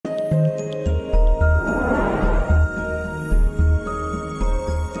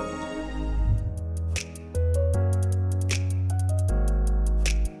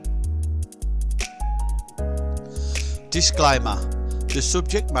Disclaimer: the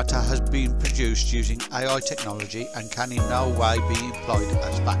subject matter has been produced using AI technology and can in no way be employed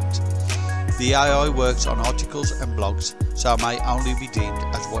as fact. The AI works on articles and blogs, so may only be deemed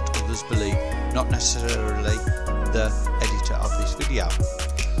as what others believe, not necessarily the editor of this video.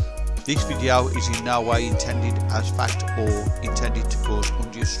 This video is in no way intended as fact or intended to cause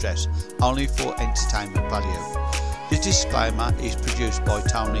undue stress, only for entertainment value. This disclaimer is produced by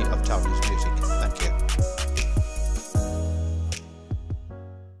Tony of Tony's Music. Thank you.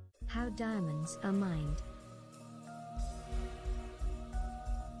 How diamonds are mined.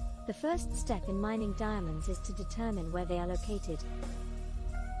 The first step in mining diamonds is to determine where they are located.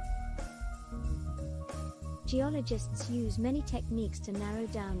 Geologists use many techniques to narrow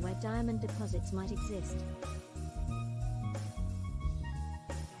down where diamond deposits might exist.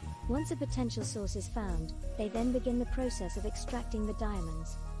 Once a potential source is found, they then begin the process of extracting the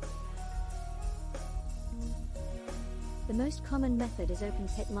diamonds. The most common method is open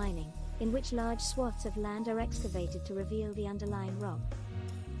pit mining, in which large swaths of land are excavated to reveal the underlying rock.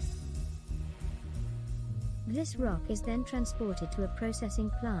 This rock is then transported to a processing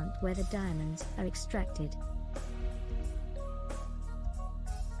plant where the diamonds are extracted.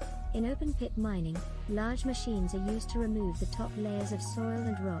 In open pit mining, large machines are used to remove the top layers of soil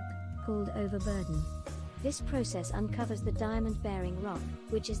and rock, called overburden. This process uncovers the diamond-bearing rock,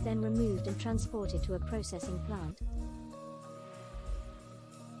 which is then removed and transported to a processing plant.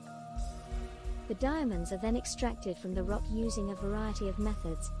 The diamonds are then extracted from the rock using a variety of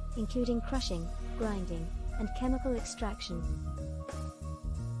methods, including crushing, grinding, and chemical extraction.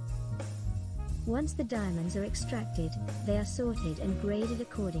 Once the diamonds are extracted, they are sorted and graded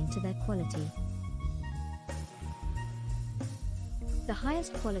according to their quality. The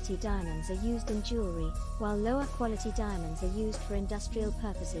highest quality diamonds are used in jewelry, while lower quality diamonds are used for industrial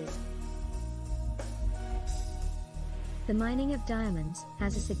purposes. The mining of diamonds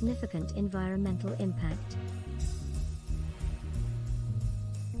has a significant environmental impact.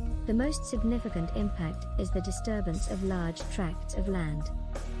 The most significant impact is the disturbance of large tracts of land.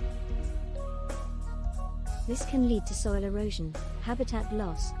 This can lead to soil erosion, habitat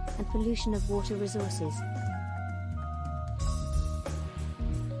loss, and pollution of water resources.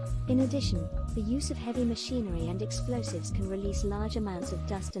 In addition, the use of heavy machinery and explosives can release large amounts of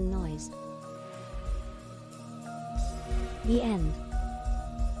dust and noise. The end.